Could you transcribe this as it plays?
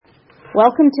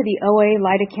Welcome to the OA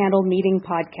Light a Candle Meeting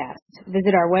podcast.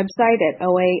 Visit our website at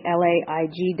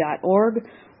oalaig.org,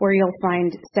 where you'll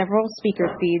find several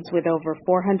speaker feeds with over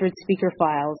 400 speaker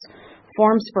files,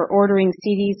 forms for ordering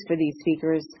CDs for these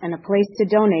speakers, and a place to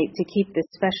donate to keep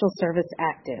this special service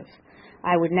active.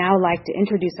 I would now like to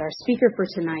introduce our speaker for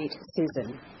tonight,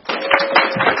 Susan.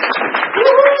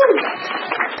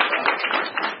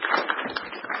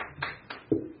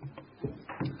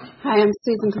 Hi, I'm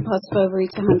Susan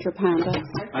Kapost-Overeat, 100-pounder.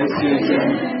 Hi, Susan.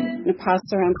 I'm going to pass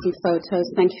around some photos.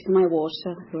 Thank you for my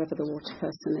water, whoever the water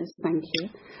person is. Thank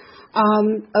you.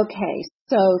 Okay,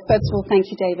 so first of all, thank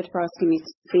you, David, for asking me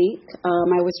to speak.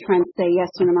 I was trying to say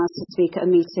yes when I'm asked to speak at a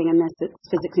meeting unless it's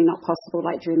physically not possible,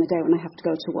 like during the day when I have to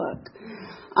go to work.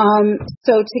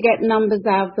 So to get numbers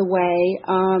out of the way,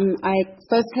 I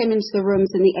first came into the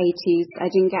rooms in the 80s. I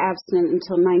didn't get abstinent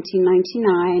until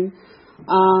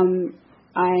 1999.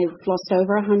 I've lost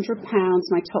over 100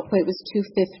 pounds. My top weight was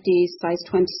 250, size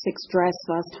 26 dress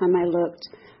last time I looked.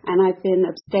 And I've been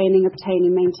abstaining,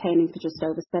 obtaining, maintaining for just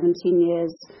over 17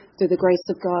 years through the grace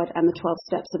of God and the 12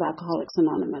 steps of Alcoholics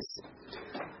Anonymous.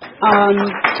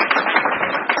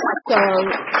 So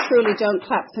truly don't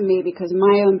clap for me, because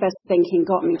my own best thinking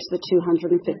got me to the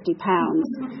 250 pounds.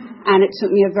 And it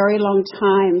took me a very long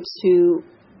time to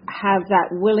have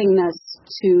that willingness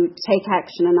to take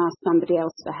action and ask somebody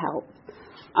else for help.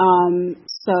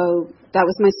 So that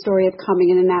was my story of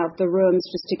coming in and out of the rooms.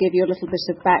 Just to give you a little bit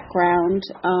of background,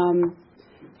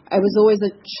 I was always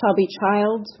a chubby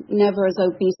child, never as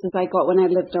obese as I got when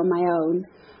I lived on my own.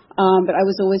 But I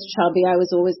was always chubby. I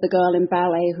was always the girl in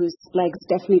ballet whose legs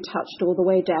definitely touched all the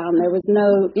way down. There was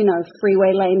no,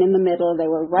 freeway lane in the middle. They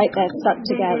were right there stuck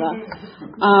together.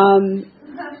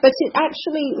 But it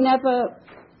actually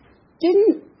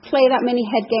didn't play that many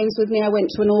head games with me. I went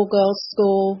to an all-girls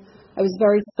school. I was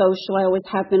very social. I always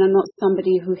have been. I'm not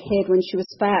somebody who hid when she was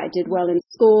fat. I did well in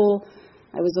school.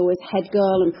 I was always head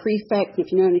girl and prefect. If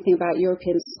you know anything about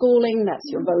European schooling, that's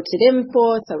you're voted in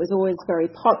for. So I was always very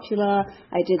popular.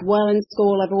 I did well in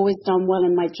school. I've always done well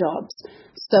in my jobs.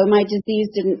 So my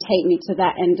disease didn't take me to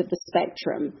that end of the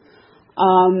spectrum.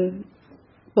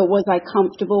 But was I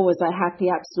comfortable? Was I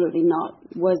happy? Absolutely not.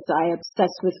 Was I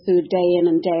obsessed with food day in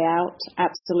and day out?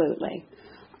 Absolutely.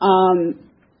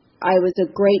 I was a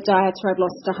great dieter. I've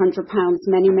lost 100 pounds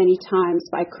many, many times,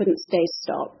 but I couldn't stay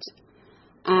stopped.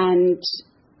 And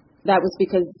that was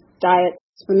because diets,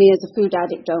 for me as a food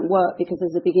addict, don't work, because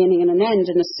there's a beginning and an end,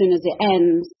 and as soon as it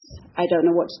ends, I don't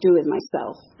know what to do with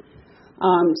myself.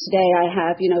 Today I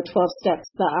have, 12 steps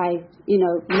that I,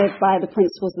 live by the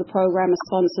principles of the program, I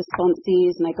sponsor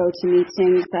sponsees, and I go to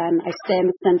meetings, and I stay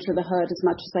in the center of the herd as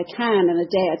much as I can, and a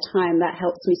day at a time. That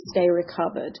helps me stay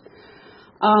recovered.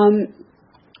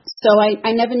 So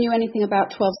I never knew anything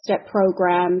about 12-step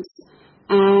programs,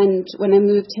 and when I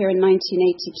moved here in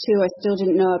 1982, I still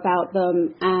didn't know about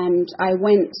them, and I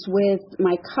went with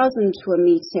my cousin to a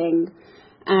meeting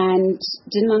and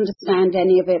didn't understand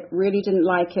any of it, really didn't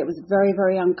like it. It was very,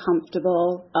 very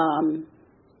uncomfortable.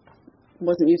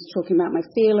 Wasn't used to talking about my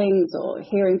feelings or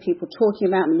hearing people talking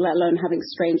about them, let alone having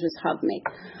strangers hug me.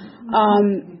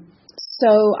 So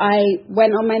I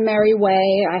went on my merry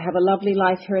way. I have a lovely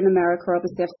life here in America.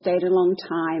 Obviously, I've stayed a long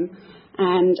time.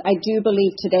 And I do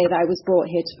believe today that I was brought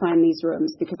here to find these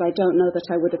rooms, because I don't know that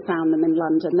I would have found them in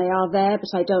London. They are there, but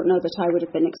I don't know that I would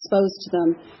have been exposed to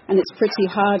them. And it's pretty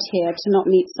hard here to not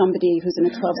meet somebody who's in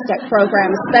a 12-step program,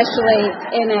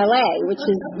 especially in LA, which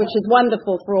is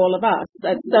wonderful for all of us.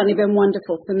 It's certainly been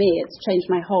wonderful for me. It's changed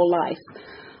my whole life.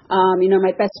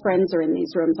 My best friends are in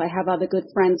these rooms. I have other good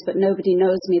friends, but nobody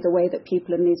knows me the way that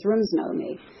people in these rooms know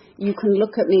me. You can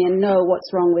look at me and know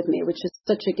what's wrong with me, which is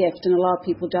such a gift, and a lot of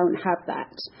people don't have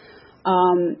that.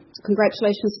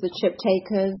 Congratulations to the chip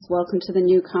takers. Welcome to the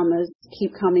newcomers.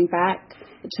 Keep coming back.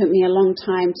 It took me a long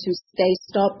time to stay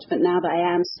stopped, but now that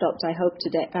I am stopped, I hope a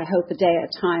day at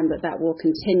a time that will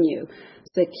continue.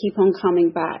 So keep on coming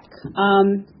back.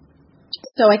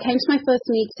 So I came to my first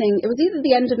meeting. It was either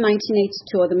the end of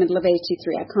 1982 or the middle of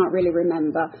 83. I can't really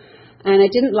remember. And I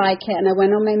didn't like it, and I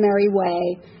went on my merry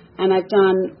way. And I've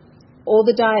done all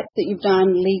the diets that you've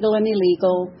done, legal and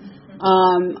illegal.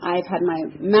 I've had my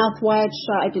mouth wired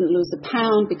shut. I didn't lose a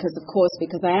pound because I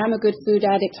am a good food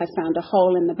addict, I found a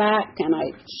hole in the back and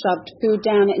I shoved food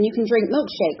down it. And you can drink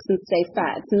milkshakes and stay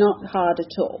fat. It's not hard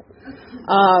at all.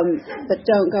 But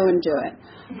don't go and do it.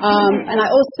 And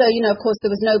I also, of course,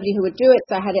 there was nobody who would do it,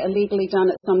 so I had it illegally done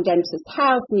at some dentist's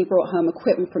house, and he brought home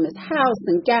equipment from his house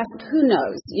and gas, who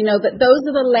knows, but those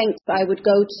are the lengths I would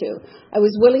go to. I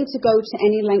was willing to go to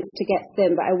any length to get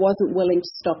thin, but I wasn't willing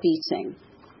to stop eating.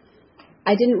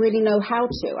 I didn't really know how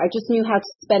to. I just knew how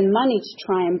to spend money to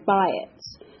try and buy it.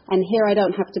 And here I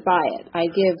don't have to buy it. I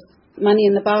give money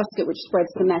in the basket, which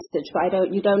spreads the message,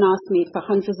 but you don't ask me for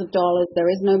hundreds of dollars. There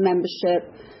is no membership.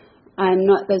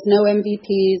 There's no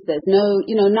MVPs. There's no,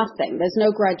 nothing. There's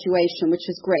no graduation, which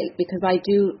is great because I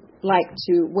do like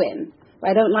to win.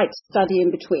 I don't like to study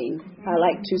in between. I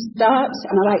like to start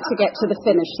and I like to get to the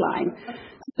finish line.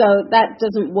 So that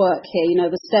doesn't work here.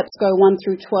 The steps go 1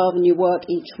 through 12 and you work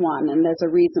each one, and there's a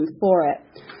reason for it.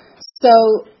 So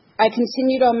I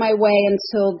continued on my way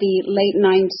until the late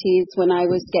 90s when I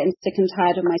was getting sick and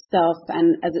tired of myself.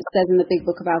 And as it says in the big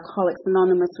book of Alcoholics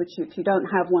Anonymous, which if you don't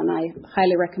have one, I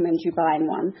highly recommend you buying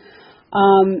one.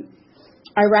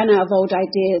 I ran out of old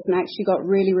ideas and actually got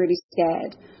really, really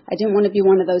scared. I didn't want to be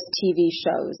one of those TV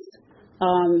shows.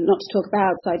 Not to talk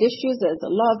about outside issues, there's a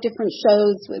lot of different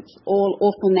shows with all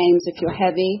awful names if you're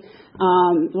heavy,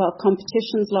 a lot of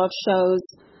competitions, a lot of shows,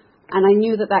 and I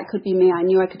knew that could be me. I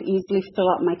knew I could easily fill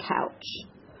up my couch.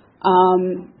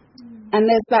 And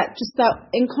there's that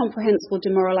incomprehensible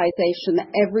demoralization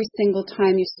that every single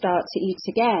time you start to eat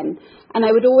again, and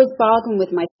I would always bargain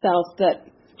with myself that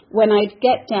when I'd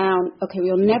get down, okay,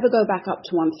 we'll never go back up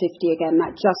to 150 again.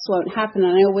 That just won't happen.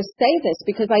 And I always say this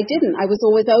because I didn't. I was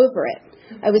always over it.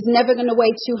 I was never going to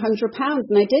weigh 200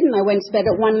 pounds, and I didn't. I went to bed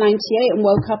at 198 and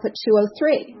woke up at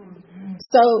 203.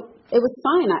 So it was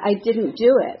fine. I didn't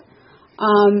do it.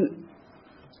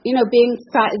 Being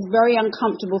fat is very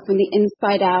uncomfortable from the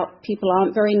inside out. People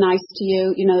aren't very nice to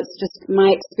you. It's just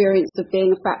my experience of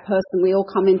being a fat person. We all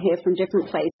come in here from different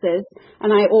places.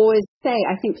 And I always say,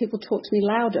 I think people talk to me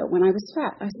louder when I was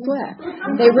fat. I swear.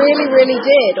 They really, really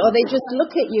did. Or they just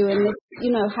look at you and,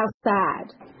 how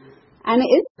sad. And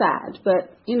it is sad, but,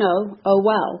 oh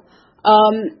well.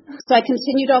 So I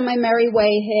continued on my merry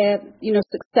way here,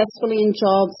 successfully in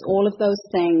jobs, all of those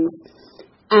things.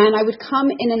 And I would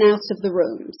come in and out of the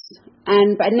rooms.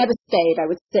 But I never stayed. I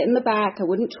would sit in the back. I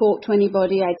wouldn't talk to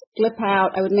anybody. I'd slip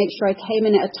out. I would make sure I came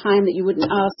in at a time that you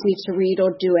wouldn't ask me to read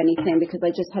or do anything because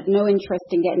I just had no interest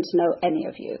in getting to know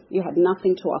any of you. You had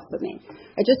nothing to offer me.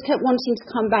 I just kept wanting to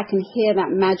come back and hear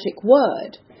that magic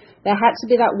word. There had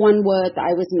to be that one word that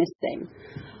I was missing.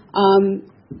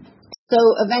 So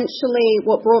eventually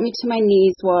what brought me to my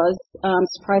knees was,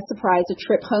 surprise, surprise, a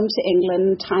trip home to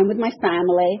England, time with my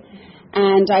family.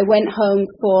 And I went home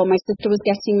my sister was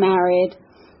getting married,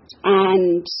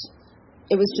 and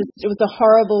it was a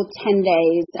horrible 10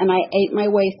 days, and I ate my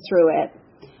way through it,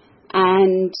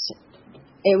 and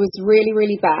it was really,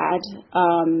 really bad,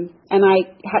 and I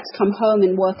had to come home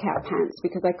in workout pants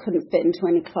because I couldn't fit into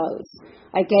any clothes.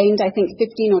 I gained, I think,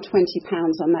 15 or 20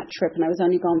 pounds on that trip, and I was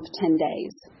only gone for 10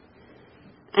 days.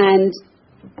 And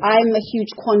I'm a huge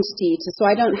quantity eater, so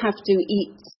I don't have to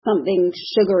eat something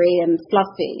sugary and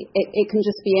fluffy. It can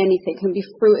just be anything. It can be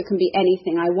fruit. It can be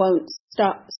anything. I won't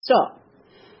stop.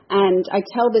 And I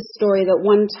tell this story that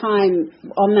one time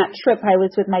on that trip I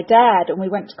was with my dad and we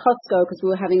went to Costco because we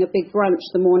were having a big brunch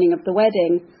the morning of the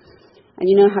wedding. And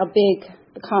you know how big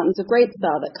the cartons of grapes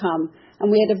are that come.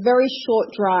 And we had a very short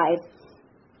drive.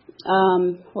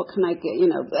 What can I get?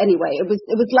 Anyway, it was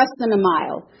less than a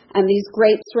mile. And these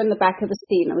grapes were in the back of the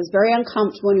seat. And I was very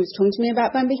uncomfortable. And he was talking to me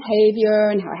about my behavior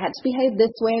and how I had to behave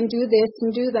this way and do this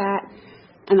and do that.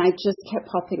 And I just kept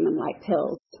popping them like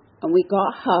pills. And we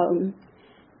got home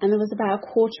and there was about a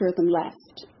quarter of them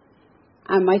left.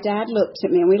 And my dad looked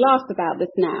at me, and we laugh about this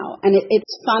now. And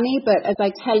it's funny, but as I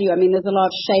tell you, there's a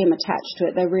lot of shame attached to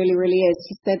it. There really, really is.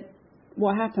 He said,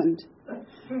 "What happened?"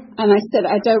 And I said,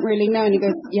 "I don't really know." And he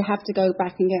goes, "You have to go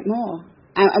back and get more."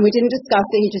 And we didn't discuss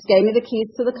it. He just gave me the keys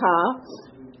to the car,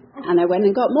 and I went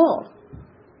and got more.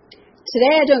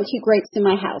 Today I don't keep grapes in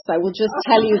my house. I will just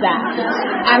tell you that.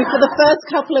 And for the first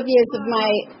couple of years of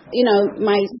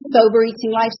my sober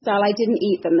eating lifestyle, I didn't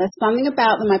eat them. There's something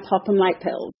about them. I pop them like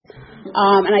pills.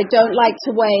 And I don't like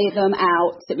to weigh them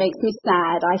out. It makes me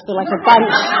sad. I feel like a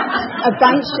bunch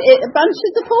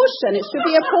is a portion. It should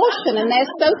be a portion, and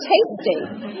they're so tasty.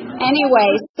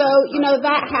 Anyway, so,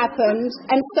 that happened.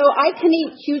 And so I can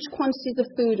eat huge quantities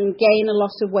of food and gain a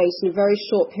lot of weight in a very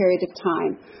short period of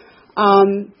time.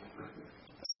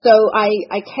 So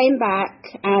I came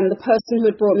back, and the person who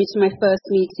had brought me to my first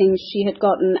meeting, she had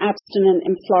gotten abstinent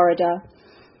in Florida.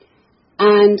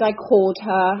 And I called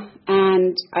her,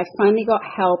 and I finally got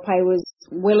help. I was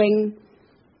willing,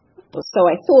 or so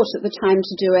I thought at the time,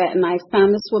 to do it. And I found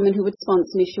this woman who would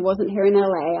sponsor me. She wasn't here in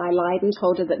LA. I lied and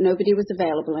told her that nobody was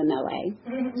available in LA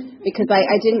because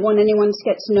I didn't want anyone to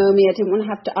get to know me. I didn't want to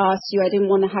have to ask you. I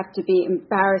didn't want to have to be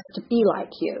embarrassed to be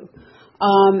like you.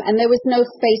 And there was no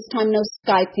FaceTime, no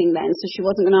Skyping then, so she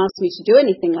wasn't going to ask me to do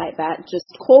anything like that, just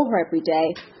call her every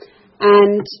day.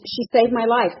 And she saved my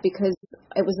life because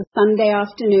it was a Sunday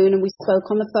afternoon and we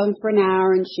spoke on the phone for an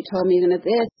hour and she told me, you know,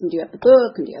 this, and do you have the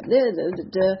book, and do you have this,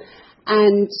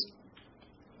 and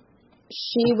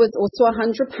she was also a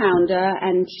 100-pounder,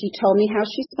 and she told me how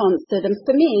she sponsored. And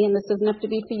for me, and this doesn't have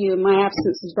to be for you, my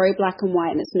absence is very black and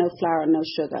white, and it's no flour and no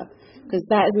sugar, because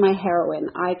that is my heroin.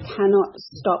 I cannot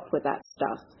stop with that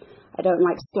stuff. I don't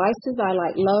like slices, I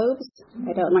like loaves.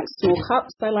 I don't like small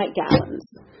cups, I like gallons.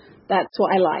 That's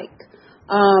what I like.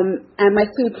 And my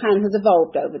food plan has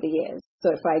evolved over the years.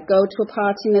 So if I go to a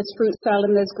party and there's fruit salad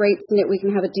and there's grapes in it, we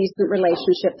can have a decent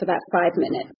relationship for that 5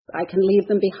 minutes. I can leave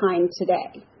them behind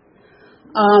today.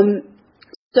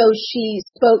 So she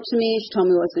spoke to me, she told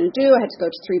me what I was going to do. I had to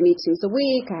go to 3 meetings a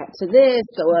week. I had to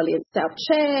go early in South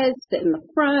chairs, sit in the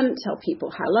front, tell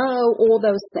people hello, all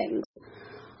those things.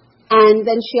 And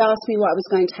then she asked me what I was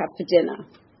going to have for dinner.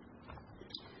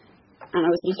 And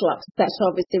I was a little upset,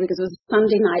 obviously, because it was a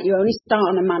Sunday night. You only start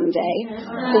on a Monday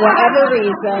for whatever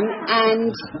reason.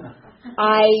 And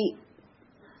I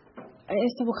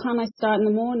said, well, can't I start in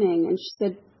the morning? And she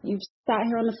said, you've sat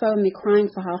here on the phone with me crying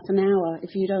for half an hour.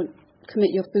 If you don't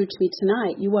commit your food to me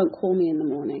tonight, you won't call me in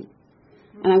the morning.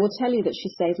 And I will tell you that she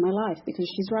saved my life, because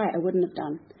she's right, I wouldn't have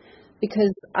done.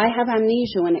 Because I have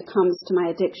amnesia when it comes to my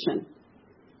addiction.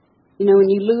 You know,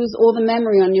 when you lose all the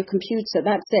memory on your computer,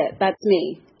 that's it, that's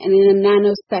me. And in a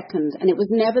nanosecond. And it was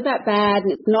never that bad,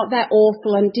 and it's not that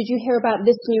awful. And did you hear about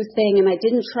this new thing? And I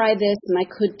didn't try this, and I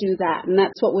could do that. And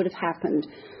that's what would have happened.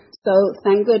 So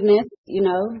thank goodness, you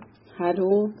know, had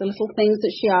all the little things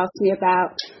that she asked me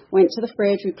about, went to the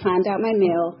fridge, we planned out my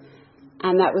meal,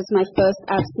 and that was my first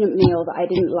abstinent meal that I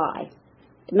didn't lie.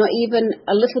 Not even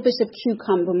a little bit of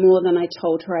cucumber more than I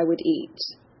told her I would eat,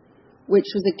 which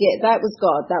was a gift. That was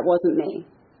God, that wasn't me.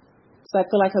 So I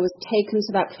feel like I was taken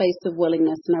to that place of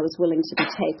willingness, and I was willing to be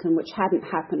taken, which hadn't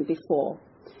happened before.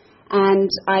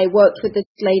 And I worked with this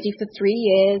lady for 3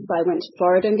 years. I went to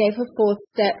Florida and gave her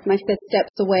my 5th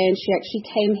steps away, and she actually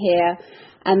came here.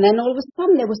 And then all of a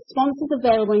sudden there were sponsors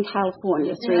available in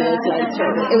California 3 years later.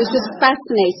 It was just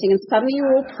fascinating. And suddenly you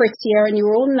were all prettier and you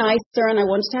were all nicer, and I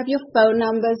wanted to have your phone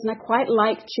numbers, and I quite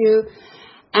liked you.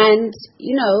 And,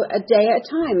 you know, a day at a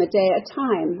time.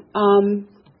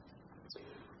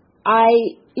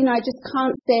 I just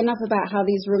can't say enough about how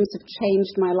these rooms have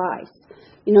changed my life.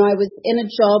 You know, I was in a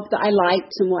job that I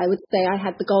liked, and I would say I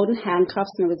had the golden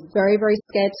handcuffs, and I was very, very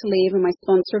scared to leave. And my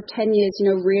sponsor of 10 years, you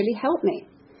know, really helped me.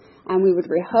 And we would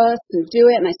rehearse and do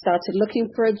it, and I started looking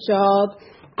for a job.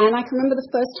 And I can remember the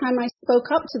first time I spoke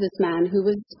up to this man who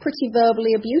was pretty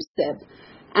verbally abusive.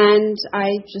 And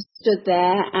I just stood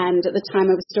there, and at the time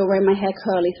I was still wearing my hair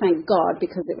curly, thank God,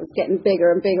 because it was getting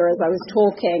bigger and bigger as I was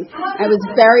talking. I was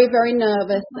very, very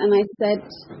nervous, and I said,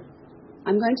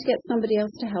 I'm going to get somebody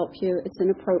else to help you. It's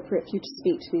inappropriate for you to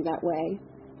speak to me that way.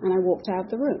 And I walked out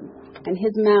of the room, and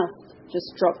his mouth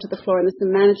just dropped to the floor, and this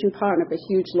is the managing partner of a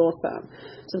huge law firm.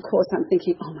 So, of course, I'm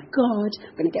thinking, oh, my God,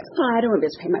 I'm going to get fired. I won't be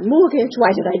able to pay my mortgage.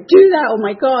 Why did I do that? Oh,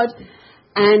 my God.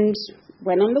 And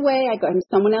went on the way. I got him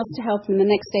someone else to help him, and the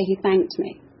next day he thanked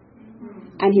me.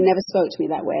 And he never spoke to me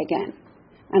that way again.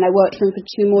 And I worked for him for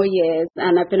 2 more years,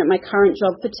 and I've been at my current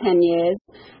job for 10 years.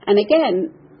 And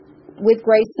again, with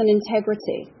grace and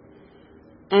integrity.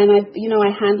 And I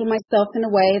handle myself in a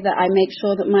way that I make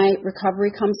sure that my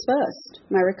recovery comes first.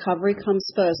 My recovery comes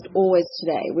first always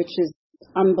today, which is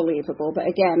unbelievable. But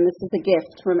again, this is a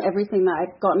gift from everything that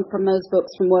I've gotten from those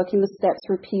books, from working the steps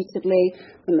repeatedly,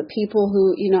 from the people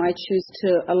who, you know, I choose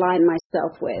to align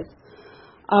myself with.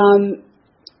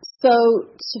 So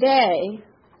today,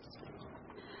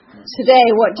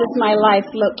 what does my life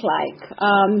look like?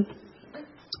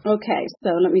 Okay, so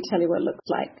let me tell you what it looks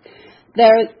like.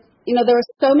 There are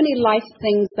so many life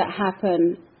things that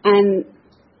happen, and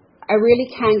I really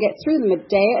can get through them a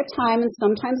day at a time and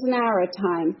sometimes an hour at a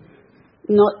time,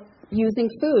 not using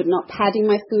food, not padding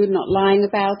my food, not lying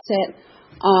about it.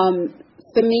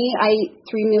 For me, I eat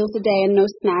 3 meals a day and no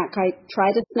snack. I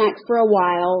tried a snack for a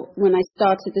while when I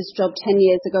started this job 10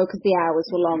 years ago because the hours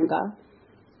were longer.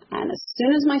 And as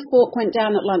soon as my fork went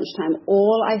down at lunchtime,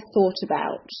 all I thought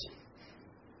about,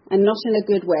 and not in a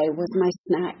good way, was my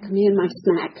snack. Me and my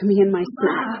snack. Me and my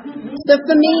snack. So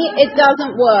for me, it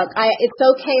doesn't work. It's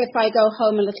okay if I go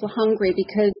home a little hungry,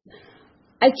 because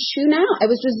I tune out. I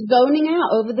was just zoning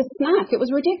out over the snack. It was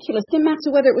ridiculous. It didn't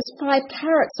matter whether it was 5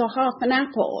 carrots or half an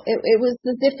apple. It was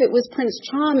as if it was Prince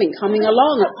Charming coming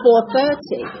along at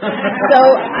 4:30. So,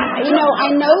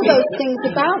 I know those things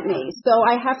about me. So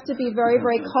I have to be very,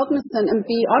 very cognizant and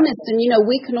be honest. And,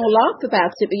 we can all laugh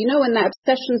about it. But, when that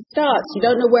obsession starts, you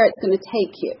don't know where it's going to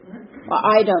take you. Or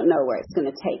I don't know where it's going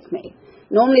to take me.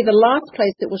 Normally the last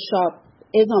place it will show up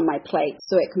is on my plate.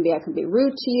 So it can be, I can be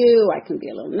rude to you, I can be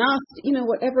a little nasty,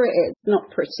 whatever it is, not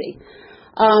pretty.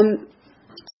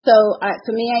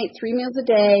 For me, I eat 3 meals a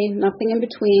day, nothing in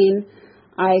between.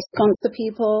 I sponsor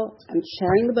people. I'm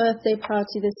chairing the birthday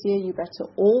party this year. You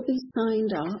better all be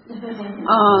signed up.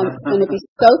 It's going to be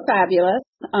so fabulous.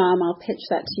 I'll pitch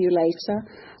that to you later.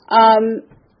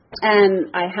 And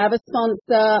I have a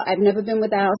sponsor. I've never been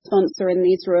without a sponsor in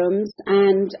these rooms.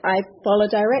 And I follow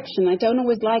direction. I don't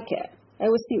always like it. I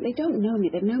always think, they don't know me.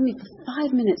 They've known me for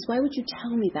 5 minutes. Why would you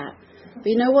tell me that? But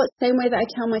you know what? Same way that I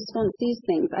tell my sponsees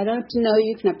things. I don't have to know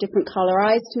you. You can have different color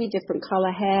eyes to me, different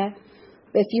color hair.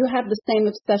 But if you have the same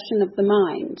obsession of the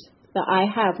mind that I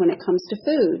have when it comes to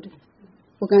food,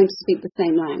 we're going to speak the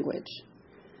same language.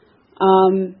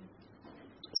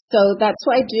 So that's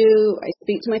what I do. I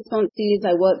speak to my sponsees.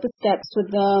 I work the steps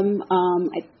with them.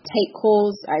 I take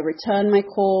calls. I return my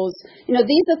calls.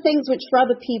 These are things which for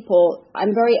other people,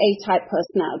 I'm very A-type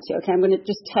personality, okay? I'm going to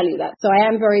just tell you that. So I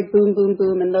am very boom, boom,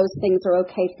 boom, and those things are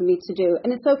okay for me to do.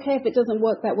 And it's okay if it doesn't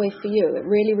work that way for you. It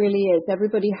really, really is.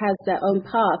 Everybody has their own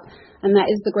path, and that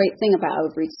is the great thing about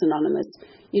Overeaters Anonymous.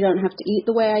 You don't have to eat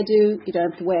the way I do. You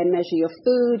don't have to weigh and measure your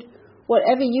food.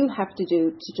 Whatever you have to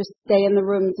do to just stay in the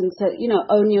rooms and to,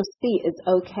 own your seat is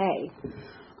okay.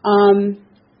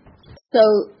 So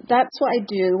that's what I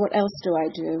do. What else do I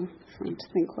do? I'm trying to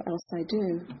think what else I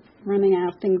do. Running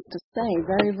out of things to say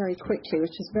very, very quickly,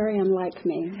 which is very unlike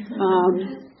me.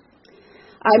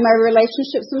 My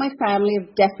relationships with my family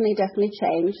have definitely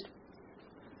changed.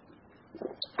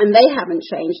 And they haven't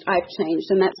changed. I've changed.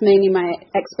 And that's mainly my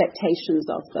expectations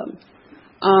of them.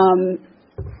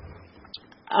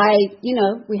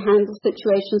 We handle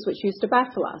situations which used to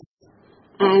baffle us.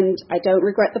 And I don't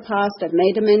regret the past. I've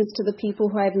made amends to the people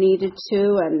who I've needed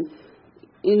to. And,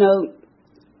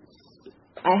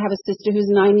 I have a sister who's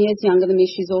 9 years younger than me.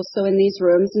 She's also in these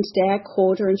rooms. And today I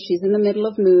called her and she's in the middle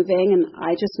of moving. And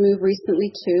I just moved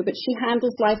recently too. But she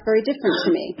handles life very different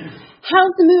to me.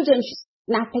 How's the mood? And she's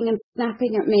snapping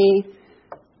at me.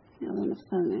 On the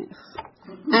phone.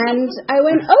 And I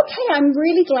went, okay, I'm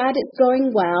really glad it's going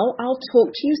well. I'll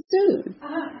talk to you soon.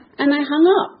 And I hung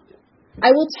up. I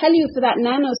will tell you for that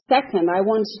nanosecond I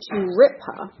wanted to rip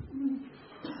her.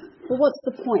 Well, what's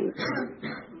the point?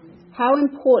 How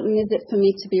important is it for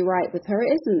me to be right with her?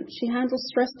 It isn't. She handles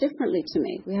stress differently to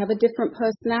me. We have a different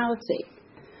personality.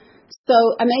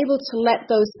 So I'm able to let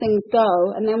those things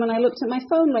go. And then when I looked at my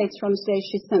phone later on today,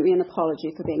 she sent me an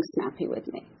apology for being snappy with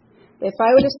me. If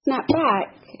I would have snapped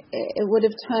back, it would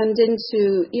have turned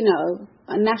into,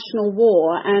 a national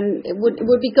war, and it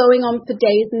would be going on for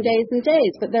days and days and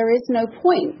days, but there is no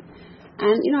point.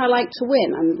 And, I like to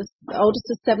win. I'm the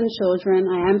oldest of 7 children.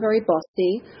 I am very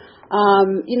bossy.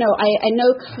 I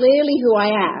know clearly who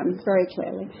I am, very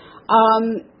clearly.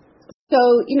 So,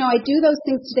 I do those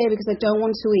things today because I don't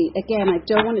want to eat. Again, I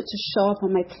don't want it to show up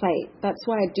on my plate. That's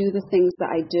why I do the things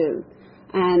that I do.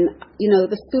 And,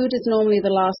 the food is normally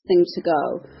the last thing to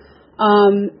go.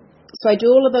 So I do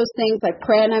all of those things. I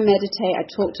pray and I meditate. I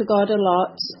talk to God a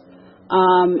lot.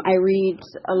 I read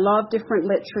a lot of different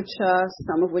literature,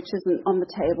 some of which isn't on the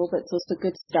table, but it's also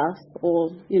good stuff,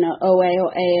 or, OA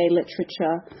or AA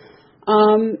literature.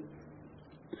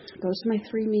 Go to my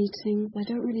 3 meetings. I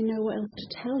don't really know what else to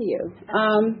tell you.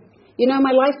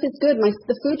 My life is good.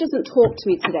 The food doesn't talk to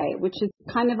me today, which is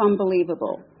kind of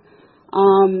unbelievable.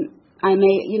 I'm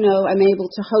able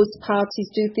to host parties,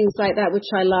 do things like that, which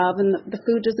I love, and the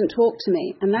food doesn't talk to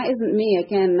me. And that isn't me.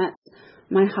 Again, that's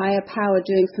my higher power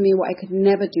doing for me what I could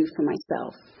never do for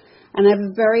myself. And I have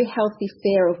a very healthy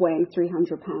fear of weighing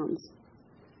 300 pounds,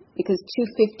 because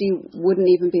 250 wouldn't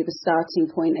even be the starting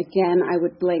point. Again, I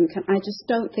would blink. And I just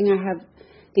don't think I have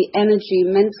the energy,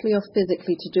 mentally or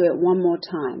physically, to do it one more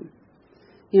time.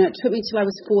 It took me till I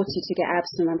was 40 to get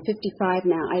abstinent. I'm 55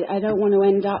 now. I don't want to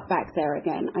end up back there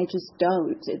again. I just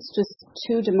don't. It's just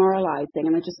too demoralizing,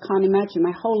 and I just can't imagine.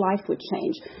 My whole life would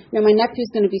change. My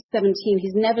nephew's going to be 17.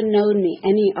 He's never known me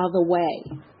any other way.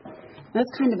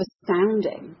 That's kind of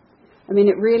astounding. I mean,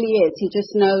 it really is. He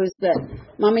just knows that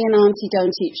Mommy and Auntie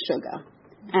don't eat sugar.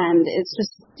 And it's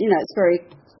just, it's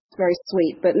very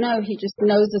sweet. But no, he just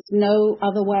knows us no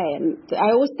other way. And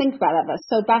I always think about that. That's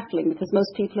so baffling, because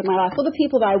most people in my life, well, the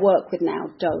people that I work with now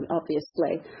don't,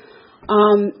 obviously.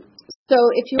 So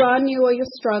if you are new or you're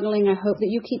struggling, I hope that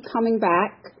you keep coming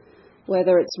back,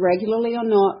 whether it's regularly or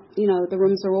not. The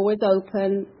rooms are always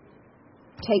open.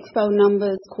 Take phone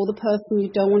numbers. Call the person you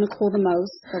don't want to call the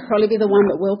most. They'll probably be the one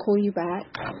that will call you back.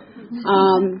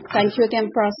 Thank you again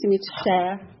for asking me to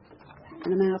share.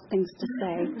 And I'm out of things to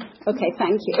say. Okay,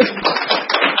 thank you.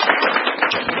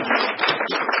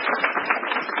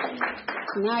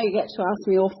 Now you get to ask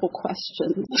me awful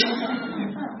questions.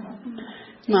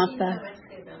 Martha. Thank you so much,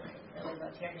 Susan. I really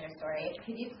loved hearing your story.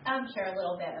 Could you share a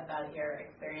little bit about your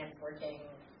experience working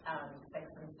 6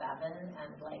 and 7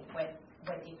 and like what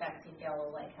defects you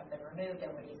feel like have been removed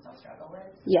and what you still struggle with?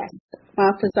 Yes.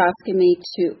 Martha's asking me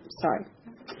to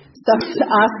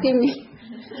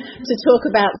talk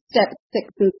about steps 6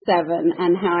 and 7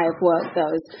 and how I've worked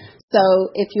those.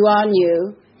 So if you are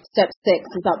new, step 6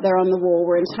 is up there on the wall.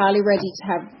 We're entirely ready to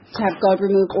have God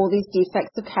remove all these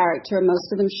defects of character, and most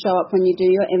of them show up when you do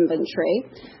your inventory.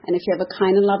 And if you have a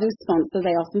kind and loving sponsor,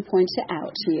 they often point it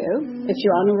out to you if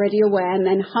you aren't already aware. And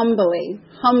then humbly,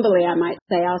 I might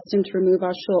say, ask Him to remove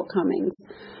our shortcomings.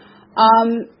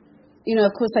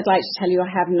 Of course, I'd like to tell you I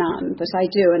have none, but I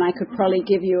do, and I could probably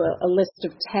give you a list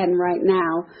of 10 right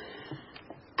now.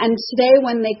 And today,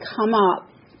 when they come up,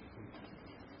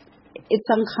 it's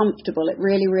uncomfortable. It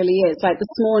really, really is. Like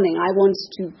this morning, I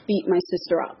wanted to beat my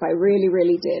sister up. I really,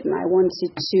 really did. And I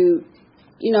wanted to,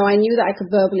 I knew that I could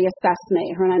verbally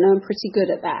assassinate her, and I know I'm pretty good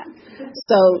at that.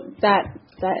 So that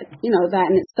in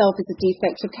itself is a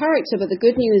defect of character. But the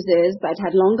good news is that I'd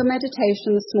had longer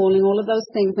meditation this morning, all of those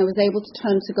things, and I was able to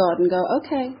turn to God and go,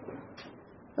 okay,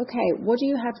 what do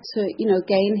you have to,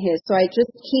 gain here? So I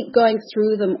just keep going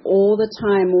through them all the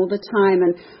time.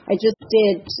 And I just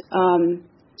did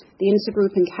the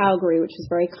intergroup in Calgary, which was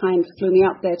very kind, flew me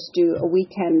up there to do a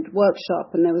weekend workshop,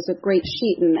 and there was a great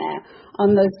sheet in there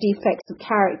on those defects of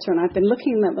character, and I've been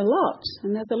looking at them a lot,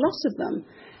 and there's a lot of them,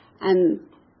 and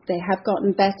they have gotten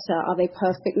better. Are they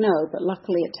perfect? No, but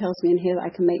luckily it tells me in here that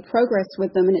I can make progress with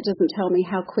them, and it doesn't tell me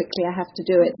how quickly I have to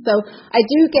do it. So I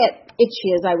do get itchy,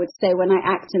 as I would say, when I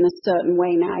act in a certain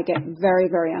way now. I get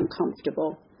very, very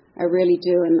uncomfortable. I really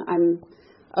do, and I'm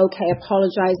okay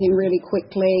apologizing really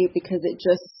quickly because it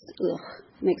just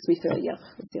makes me feel yuck.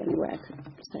 It's the only way I could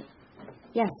say.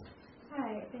 Yes.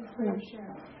 Hi, thanks for your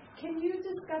share. Can you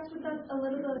discuss with us a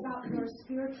little bit about your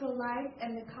spiritual life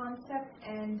and the concept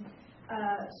and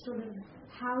sort of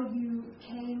how you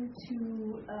came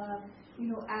to,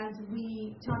 as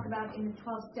we talk about in the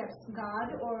 12 steps,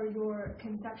 God, or your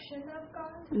conception of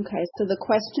God? Okay, so the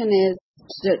question is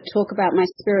to talk about my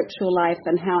spiritual life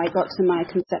and how I got to my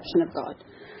conception of God.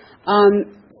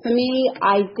 For me,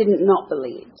 I didn't not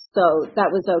believe, so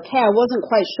that was okay. I wasn't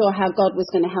quite sure how God was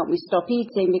going to help me stop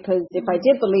eating, because if I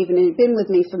did believe and He had been with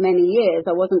me for many years,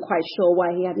 I wasn't quite sure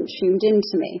why He hadn't tuned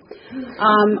into me.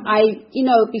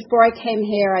 Before I came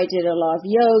here, I did a lot of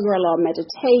yoga, a lot of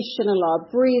meditation, a lot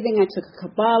of breathing. I took a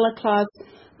Kabbalah class.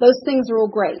 Those things are all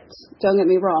great, don't get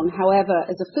me wrong. However,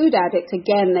 as a food addict,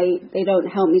 again, they don't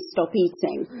help me stop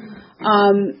eating.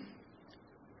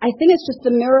 I think it's just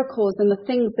the miracles and the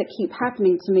things that keep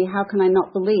happening to me. How can I not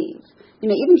believe?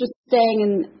 Even just staying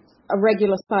in a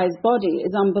regular sized body is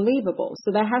unbelievable.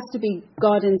 So there has to be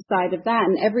God inside of that.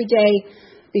 And every day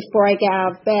before I get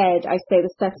out of bed, I say the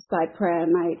set aside prayer,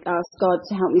 and I ask God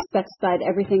to help me set aside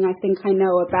everything I think I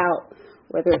know about,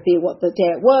 whether it be what the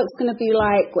day at work's going to be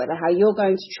like, whether how you're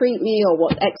going to treat me, or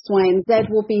what X, Y, and Z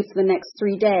will be for the next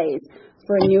 3 days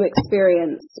for a new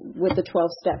experience with the 12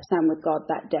 steps and with God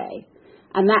that day.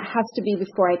 And that has to be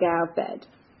before I get out of bed.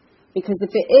 Because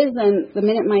if it isn't, the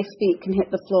minute my feet can hit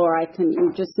the floor,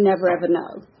 you just never ever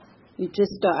know.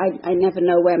 I never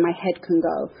know where my head can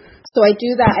go. So I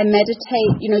do that. I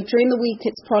meditate. During the week,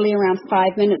 it's probably around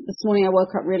 5 minutes. This morning I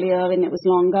woke up really early and it was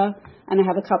longer. And I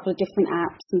have a couple of different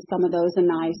apps, and some of those are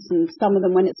nice. And some of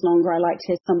them, when it's longer, I like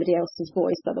to hear somebody else's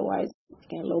voice. Otherwise, I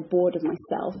get a little bored of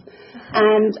myself.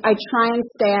 And I try and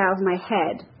stay out of my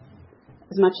head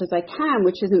as much as I can,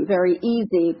 which isn't very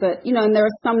easy, but and there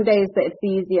are some days that it's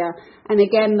easier. And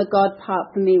again, the God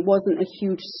part for me wasn't a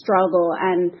huge struggle,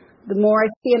 and the more I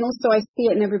see, and also I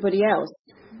see it in everybody else.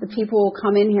 The people will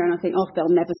come in here and I think, they'll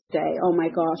never stay, oh my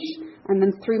gosh, and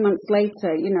then 3 months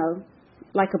later,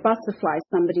 like a butterfly,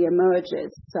 somebody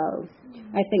emerges. So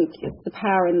I think it's the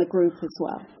power in the group as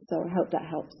well. So I hope that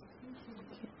helps.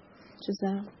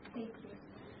 Giselle? Thank you.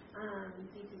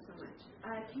 Thank you so much.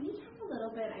 Can you talk a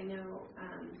little bit,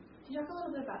 can you talk a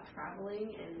little bit about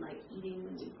traveling and eating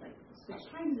when you switch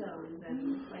time zones,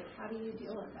 and how do you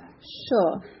deal with that?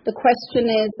 Sure. The question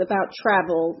is about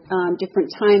travel, different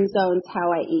time zones,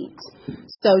 how I eat.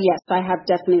 So yes, I have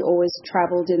definitely always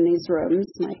traveled in these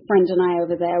rooms. My friend and I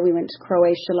over there, we went to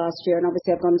Croatia last year, and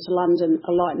obviously I've gone to London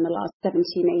a lot in the last 17,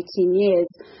 18 years.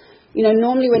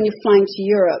 Normally when you're flying to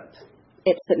Europe,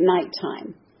 it's at night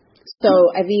time. So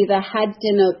I've either had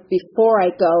dinner before I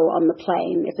go on the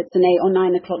plane. If it's an 8 or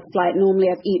 9 o'clock flight, normally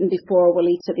I've eaten before, or will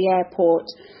eat at the airport.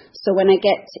 So when I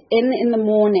get in the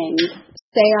morning,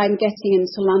 say I'm getting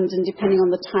into London, depending on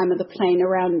the time of the plane,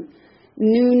 around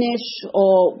noonish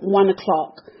or 1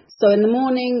 o'clock. So in the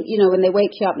morning, when they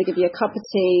wake you up, they give you a cup of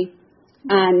tea,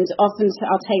 and often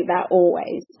I'll take that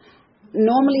always.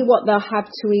 Normally what they'll have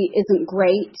to eat isn't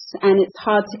great, and it's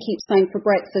hard to keep something for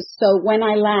breakfast. So when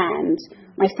I land,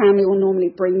 my family will normally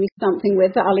bring me something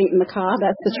with that I'll eat in the car.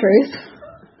 That's the truth.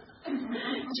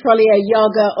 It's probably a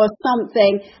yogurt or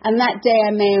something. And that day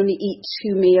I may only eat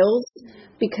 2 meals,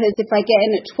 because if I get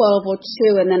in at 12 or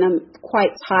 2 and then I'm quite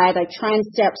tired, I try and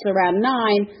stay up till around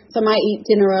 9. So I might eat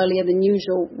dinner earlier than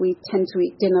usual. We tend to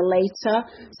eat dinner later.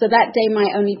 So that day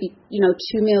might only be,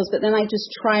 2 meals, but then I just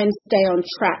try and stay on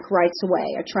track right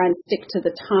away. I try and stick to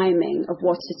the timing of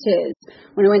what it is.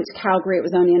 When I went to Calgary, it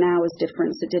was only an hour's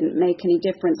difference. It didn't make any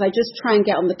difference. I just try and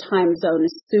get on the time zone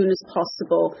as soon as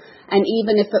possible. And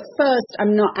even if at first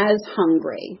I'm not as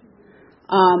hungry,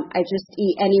 I just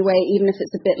eat anyway, even if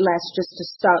it's a bit less, just to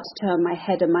start to turn my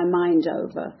head and my mind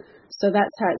over. So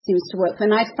that's how it seems to work.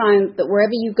 And I find that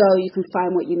wherever you go, you can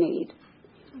find what you need.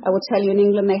 I will tell you, in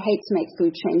England, they hate to make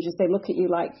food changes. They look at you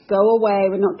like, go away,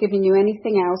 we're not giving you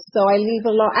anything else. So I leave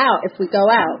a lot out if we go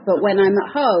out. But when I'm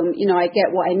at home, I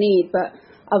get what I need. But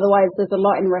otherwise, there's a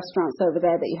lot in restaurants over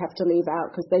there that you have to leave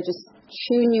out, because they just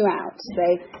tune you out.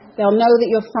 They'll know that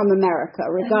you're from America,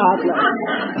 regardless,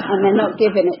 and they're not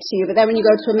giving it to you. But then when you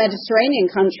go to a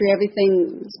Mediterranean country,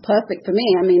 everything's perfect for me.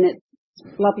 I mean, it's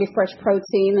lovely fresh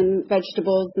protein and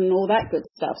vegetables and all that good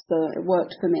stuff. So it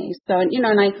worked for me. So,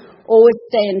 and I always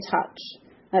stay in touch.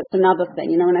 That's another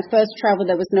thing. When I first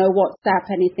traveled, there was no WhatsApp,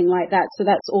 anything like that. So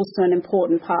that's also an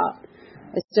important part.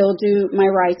 I still do my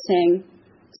writing,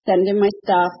 send in my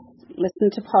stuff,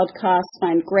 listen to podcasts,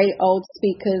 find great old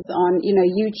speakers on,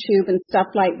 YouTube and stuff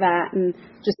like that, and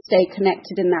just stay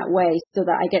connected in that way so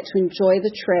that I get to enjoy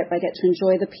the trip, I get to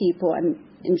enjoy the people and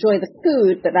enjoy the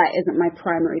food, but that isn't my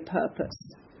primary purpose.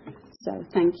 So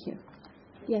thank you.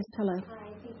 Yes, hello.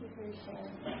 Hi, thank you for your share.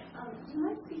 Do you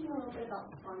mind speaking a little bit about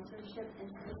sponsorship, and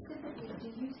specifically, do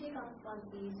you take on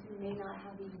sponsees who may not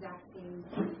have the exact same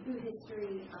food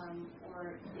history,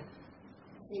 or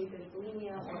say there's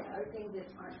bulimia or other things that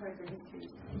aren't part of their history?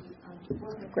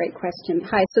 Great question.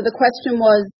 Hi. So the question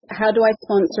was, how do I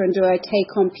sponsor, and do I take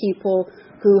on people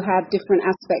who have different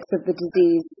aspects of the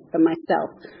disease than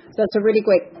myself? So that's a really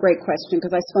great question,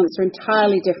 because I sponsor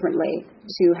entirely differently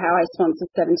to how I sponsored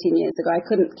 17 years ago. I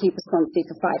couldn't keep a sponsee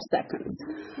for 5 seconds.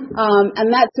 And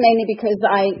that's mainly because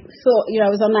I thought,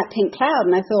 I was on that pink cloud,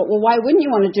 and I thought, well, why wouldn't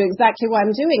you want to do exactly what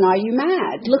I'm doing? Are you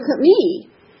mad? Look at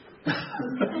me.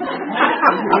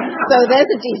 So there's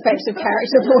a defect of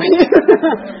character for you.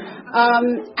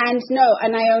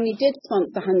 And I only did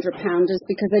sponsor 100-pounders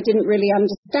because I didn't really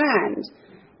understand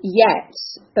yet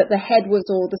that the head was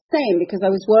all the same, because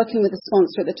I was working with a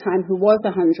sponsor at the time who was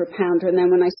a 100-pounder, and then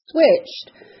when I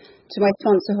switched to my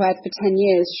sponsor who I had for 10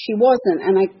 years, she wasn't,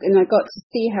 and I got to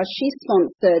see how she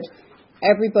sponsored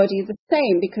everybody the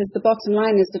same, because the bottom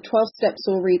line is the 12 steps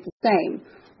all read the same.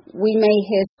 We may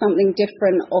hear something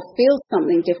different or feel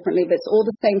something differently, but it's all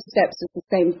the same steps, it's the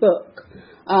same book.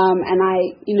 And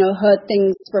I, heard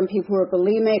things from people who are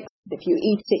bulimic. If you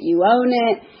eat it, you own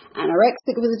it.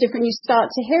 Anorexic was different. You start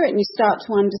to hear it and you start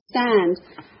to understand.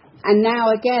 And now,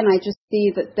 again, I just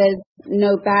see that there's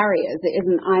no barriers. It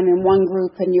isn't I'm in one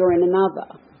group and you're in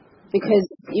another. Because,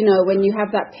 when you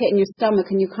have that pit in your stomach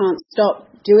and you can't stop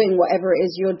doing whatever it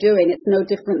is you're doing, it's no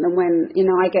different than when,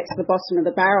 I get to the bottom of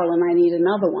the barrel and I need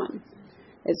another one.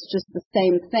 It's just the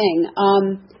same thing.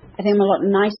 I think I'm a lot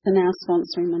nicer now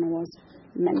sponsoring than I was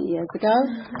many years ago.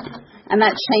 And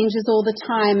that changes all the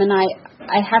time. And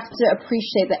I have to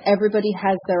appreciate that everybody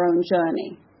has their own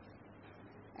journey.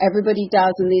 Everybody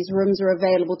does, and these rooms are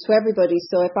available to everybody.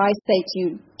 So if I say to you,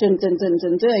 dun, dun, dun,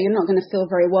 dun, dun, you're not going to feel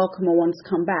very welcome or want to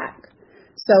come back.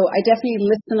 So I definitely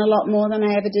listen a lot more than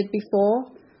I ever did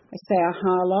before. I say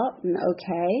aha a lot, and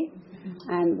okay.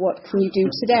 And what can you do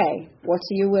today? What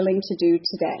are you willing to do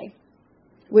today?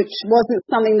 Which wasn't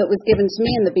something that was given to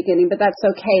me in the beginning, but that's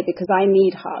okay, because I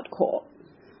need hardcore.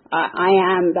 I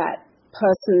am that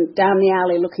person down the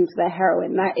alley looking for their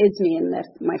heroin. That is me in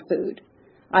my food.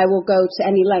 I will go to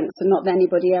any lengths, and not that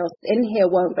anybody else in here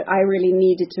won't, but I really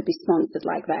needed to be sponsored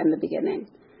like that in the beginning,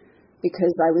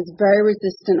 because I was very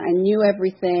resistant. I knew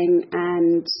everything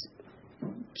and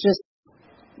just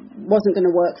wasn't going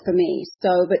to work for me.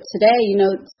 So, but today,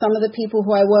 some of the people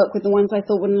who I work with, the ones I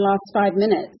thought wouldn't last 5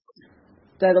 minutes,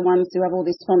 they're the ones who have all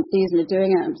these sponsees and are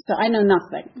doing it. So I know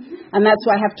nothing. And that's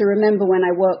what I have to remember when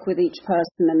I work with each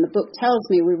person. And the book tells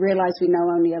me we realize we know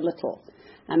only a little.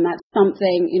 And that's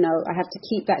something, I have to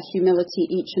keep that humility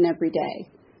each and every day.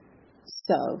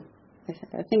 So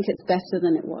I think it's better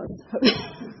than it was.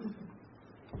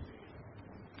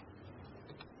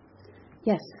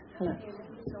 Yes. Hello. Okay, thank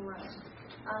you so much.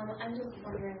 I'm just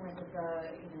wondering, like, with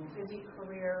a busy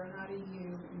career, how do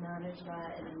you manage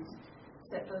that and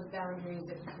set those boundaries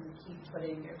if you can keep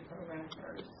putting your program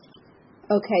first?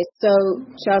 Okay, so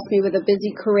she asked me, with a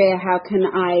busy career, how can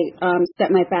I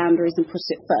set my boundaries and put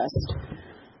it first?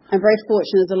 I'm very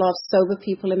fortunate. There's a lot of sober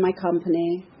people in my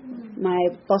company. My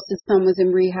boss's son was in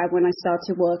rehab when I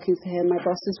started working for him. My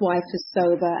boss's wife is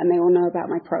sober, and they all know about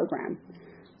my program.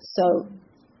 So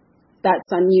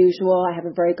that's unusual. I have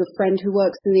a very good friend who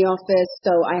works in the office, so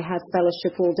I have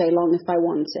fellowship all day long if I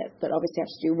want it. But obviously I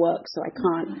have to do work, so I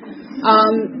can't.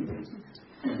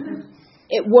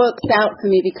 It works out for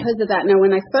me because of that. Now,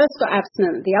 when I first got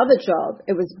abstinent at the other job,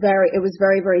 it was very,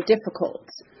 very difficult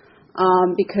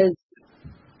because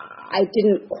I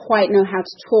didn't quite know how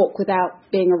to talk without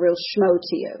being a real schmo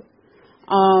to you.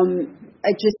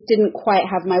 I just didn't quite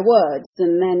have my words.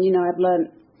 And then, I've learned,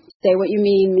 say what you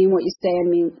mean what you say,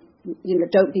 and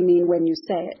don't be mean when you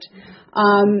say it.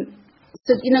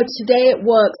 So, today it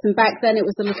works. And back then it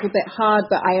was a little bit hard,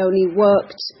 but I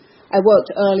worked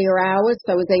earlier hours,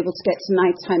 so I was able to get to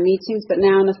nighttime meetings. But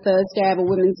now on a Thursday, I have a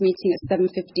women's meeting at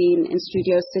 7:15 in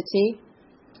Studio City.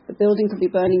 The building could be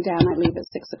burning down. I leave at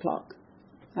 6 o'clock.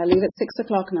 I leave at 6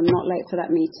 o'clock, and I'm not late for that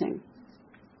meeting.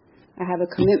 I have a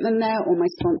commitment there. All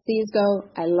my sponsees go.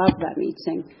 I love that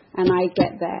meeting. And I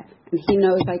get there, and he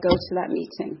knows I go to that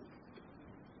meeting.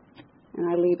 And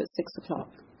I leave at 6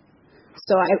 o'clock.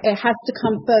 So it has to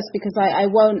come first, because I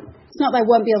won't, it's not that I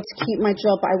won't be able to keep my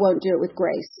job, but I won't do it with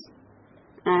grace.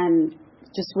 And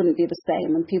it just wouldn't be the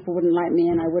same, and people wouldn't like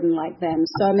me and I wouldn't like them.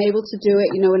 So I'm able to do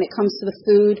it. When it comes to the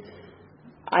food,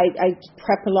 I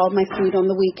prep a lot of my food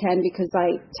on the weekend because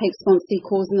I take sponsee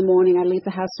calls in the morning. I leave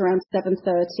the house around 7:30.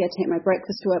 I take my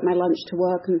breakfast to work, my lunch to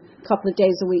work, and a couple of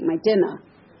days a week my dinner,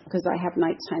 because I have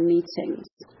nighttime meetings.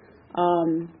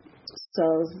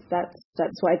 So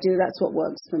that's what I do. That's what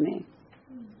works for me.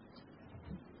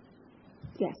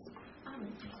 Yes.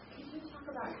 Could you talk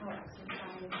about how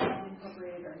exercise is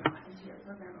incorporated or not into your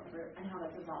program and how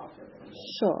that's evolved over the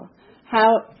years? Sure. How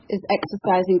is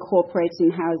exercise incorporated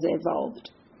and how has it evolved?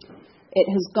 It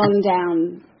has gone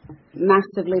down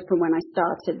massively from when I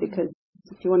started, because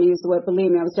if you want to use the word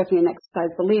bulimia, I was definitely an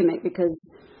exercise bulimic, because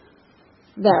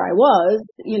there I was,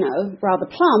 rather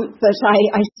plump, but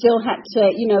I still had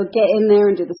to, get in there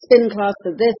and do the spin class,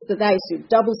 the this, the that. I used to do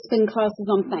double spin classes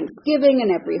on Thanksgiving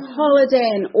and every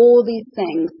holiday and all these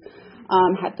things.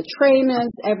 Had the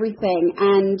trainers, everything.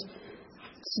 And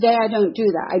today I don't do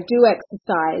that. I do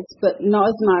exercise, but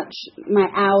not as much. My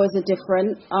hours are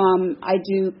different. I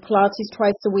do Pilates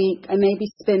twice a week. I maybe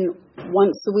spin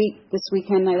once a week. This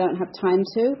weekend I don't have time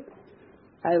to.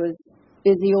 I was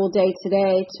busy all day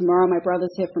today. Tomorrow my brother's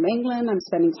here from England. I'm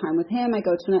spending time with him. I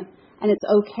go to and it's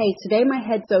okay. Today my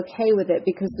head's okay with it,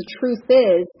 because the truth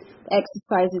is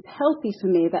exercise is healthy for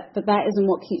me, but that isn't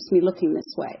what keeps me looking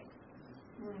this way.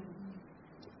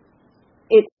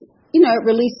 It's, it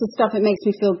releases stuff. It makes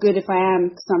me feel good if I am,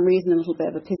 for some reason, in a little bit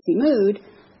of a pissy mood.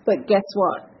 But guess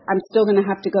what? I'm still going to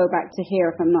have to go back to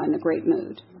here if I'm not in a great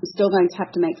mood. I'm still going to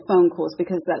have to make phone calls,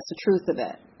 because that's the truth of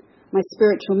it. My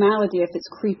spiritual malady, if it's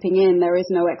creeping in, there is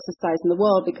no exercise in the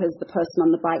world, because the person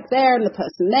on the bike there and the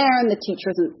person there and the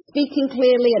teacher isn't speaking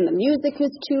clearly and the music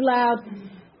is too loud.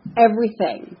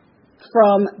 Everything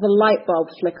from the light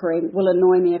bulb flickering will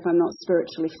annoy me if I'm not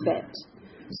spiritually fit.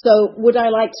 So would I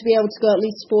like to be able to go at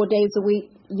least 4 days a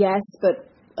week? Yes, but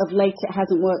of late it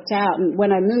hasn't worked out. And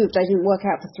when I moved, I didn't work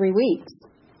out for 3 weeks.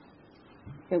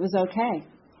 It was okay.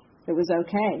 It was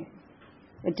okay.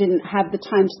 I didn't have the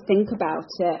time to think about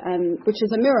it, and which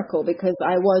is a miracle, because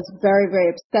I was very, very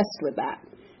obsessed with that.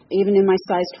 Even in my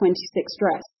size 26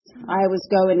 dress, I was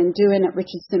going and doing at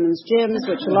Richard Simmons gyms,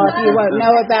 which a lot of you won't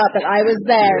know about, but I was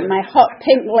there in my hot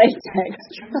pink latex.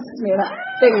 Trust me, that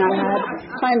thing I had.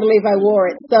 I can't believe I wore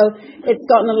it. So it's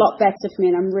gotten a lot better for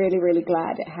me, and I'm really, really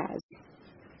glad it has.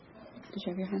 Did you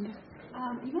have your hand up?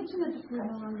 You mentioned that the food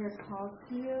no longer calls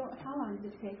to you. How long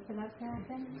does it take for that to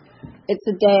happen? It's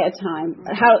a day at a time.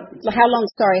 How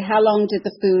long did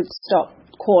the food stop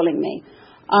calling me?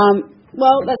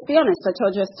 Well, let's be honest. I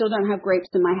told you I still don't have grapes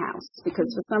in my house,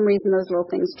 because for some reason those little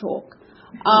things talk.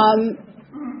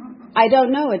 I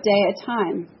don't know, a day at a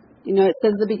time. It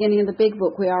says at the beginning of the big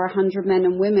book, we are 100 men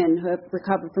and women who have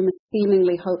recovered from a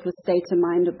seemingly hopeless state of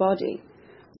mind or body.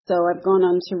 So I've gone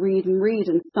on to read,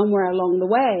 and somewhere along the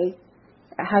way,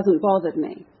 it hasn't bothered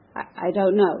me. I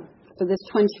don't know. For this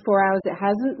 24 hours, it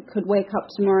hasn't. Could wake up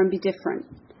tomorrow and be different.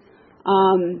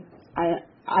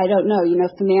 I don't know.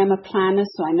 For me, I'm a planner,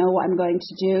 so I know what I'm going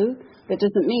to do. That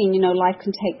doesn't mean, life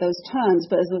can take those turns.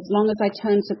 But as long as I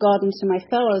turn to God and to my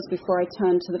fellows before I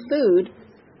turn to the food,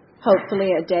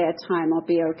 hopefully a day at a time I'll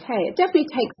be okay. It definitely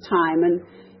takes time, and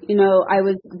I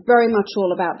was very much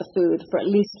all about the food for at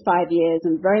least 5 years,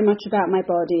 and very much about my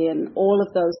body and all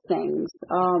of those things.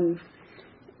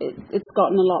 It's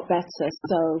gotten a lot better,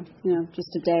 so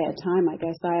just a day at a time, I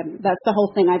guess. That's the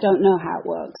whole thing. I don't know how it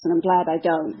works, and I'm glad I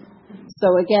don't.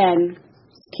 So again,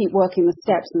 keep working the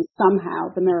steps, and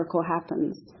somehow the miracle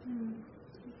happens.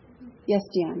 Yes,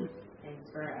 Deanna. Thanks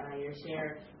for your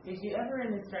share. Did you ever,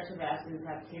 in the stretch of abstinence,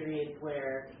 have periods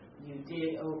where you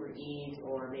did overeat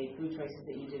or made food choices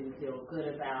that you didn't feel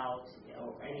good about,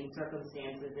 or any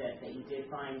circumstances that you did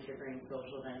find triggering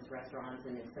social events, restaurants,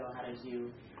 and if so, how did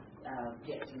you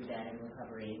get through that in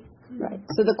recovery? Right.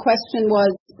 So the question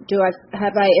was,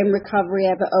 have I in recovery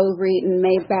ever overeaten,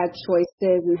 made bad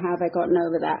choices, and have I gotten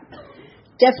over that?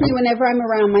 Definitely whenever I'm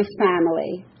around my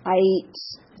family, I eat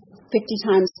 50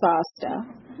 times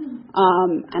faster.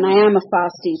 And I am a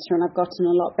fast eater, and I've gotten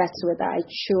a lot better with that. I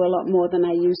chew a lot more than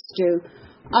I used to.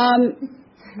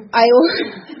 I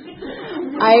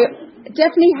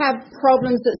definitely have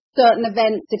problems at certain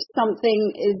events if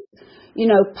something is,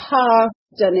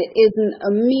 past and it isn't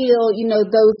a meal,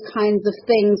 those kinds of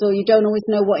things, or you don't always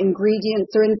know what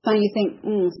ingredients are in something. You think,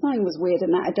 something was weird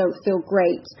in that. I don't feel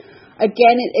great.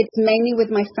 Again, it's mainly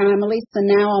with my family, so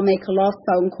now I'll make a lot of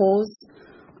phone calls.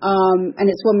 And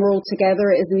it's when we're all together.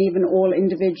 It isn't even all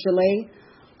individually.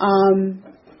 And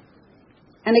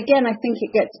again, I think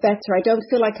it gets better. I don't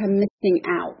feel like I'm missing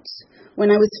out. When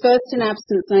I was first in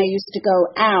abstinence and I used to go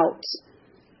out,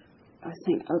 I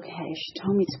think, okay, she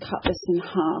told me to cut this in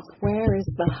half. Where is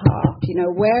the half?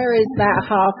 Where is that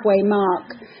halfway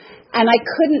mark? And I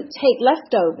couldn't take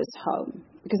leftovers home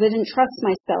because I didn't trust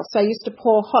myself. So I used to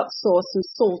pour hot sauce and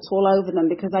salt all over them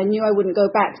because I knew I wouldn't go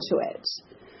back to it.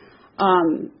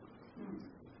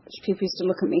 People used to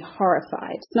look at me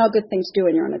horrified. It's not a good thing to do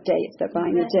when you're on a date if they're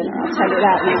buying you dinner, I'll tell you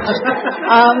that much.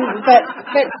 But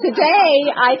today,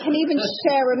 I can even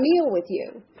share a meal with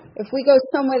you. If we go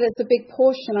somewhere that's a big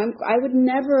portion, I would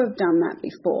never have done that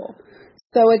before.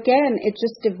 So again, it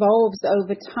just evolves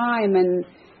over time. And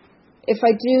if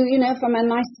I do, if I'm at a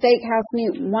nice steakhouse and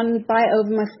eat one bite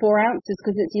over my 4 ounces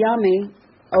because it's yummy,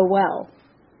 oh well.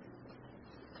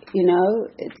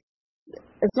 It's,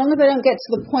 as long as I don't get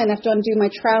to the point I have to undo my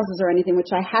trousers or anything, which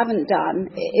I haven't done,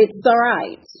 it's all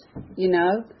right.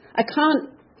 I can't,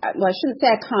 well, I shouldn't say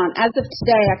I can't. As of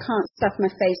today, I can't stuff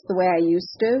my face the way I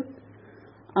used to,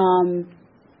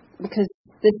 because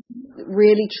this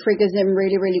really triggers in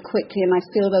really, really quickly, and I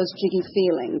feel those jiggy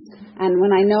feelings. And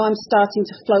when I know I'm starting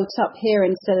to float up here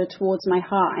instead of towards my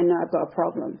heart, I know I've got a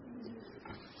problem.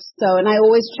 So, and I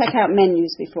always check out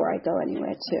menus before I go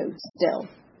anywhere too, still.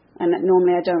 And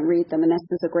normally I don't read them unless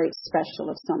there's a great special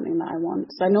of something that I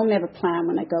want. So I normally have a plan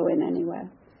when I go in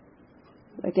anywhere.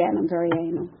 Again, I'm very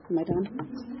anal. Am I done?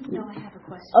 No, I have a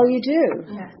question. Oh, you do?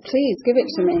 Yes. Please, give it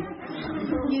to me.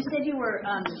 You said you were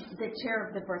the chair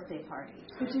of the birthday party.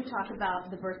 Could you talk about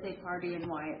the birthday party and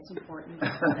why it's important?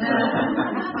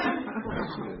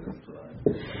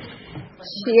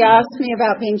 She asked me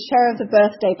about being chair of the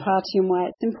birthday party and why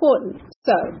it's important.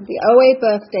 So, the OA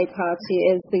birthday party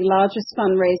is the largest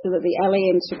fundraiser that the LA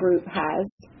Intergroup has.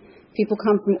 People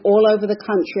come from all over the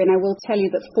country, and I will tell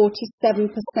you that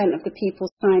 47% of the people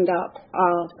signed up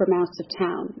are from out of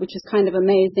town, which is kind of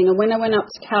amazing. And when I went up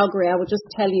to Calgary, I will just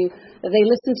tell you that they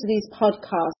listen to these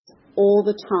podcasts all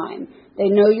the time. They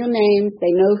know your names,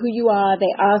 they know who you are,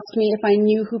 they ask me if I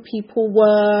knew who people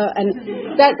were, and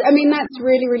that's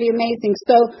really, really amazing.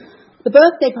 So the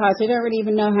birthday party, I don't really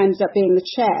even know how I ended up being the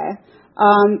chair,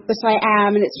 but I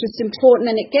am, and it's just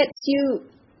important, and it gets you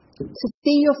to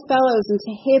see your fellows and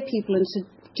to hear people and to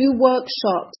do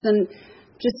workshops, and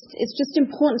it's just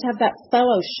important to have that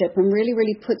fellowship, and really,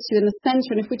 really puts you in the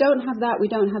center. And if we don't have that, we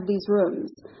don't have these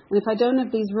rooms. And if I don't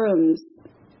have these rooms,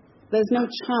 there's no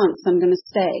chance I'm going to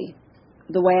stay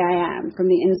the way I am from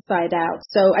the inside out.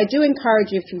 So I do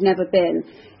encourage you, if you've never been,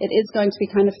 it is going to be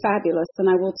kind of fabulous. And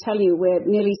I will tell you, we're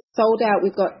nearly sold out.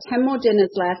 We've got 10 more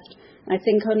dinners left, and I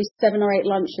think only 7 or 8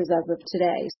 lunches as of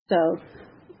today. So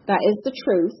that is the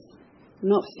truth. I'm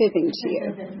not fibbing to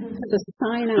you. So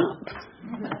sign up.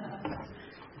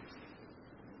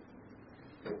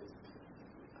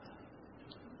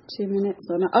 2 minutes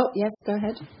or not? Oh, yes, go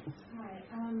ahead. Hi.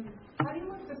 How do you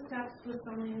work the steps with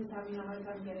someone who's having a hard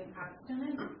time getting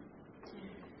abstinent?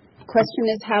 The question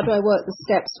is, how do I work the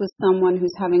steps with someone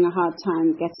who's having a hard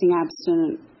time getting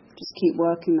abstinent? Just keep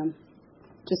working them.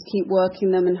 Just keep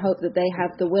working them and hope that they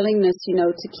have the willingness,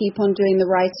 to keep on doing the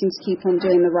writing, to keep on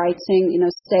doing the writing,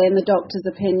 stay in the doctor's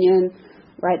opinion,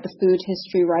 write the food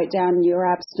history, write down your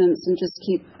abstinence, and just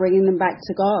keep bringing them back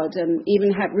to God. And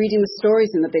even reading the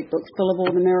stories in the big book full of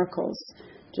all the miracles.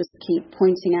 Just keep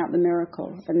pointing out the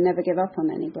miracle and never give up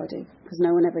on anybody, because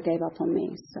no one ever gave up on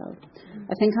me. So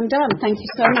I think I'm done. Thank you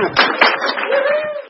so much.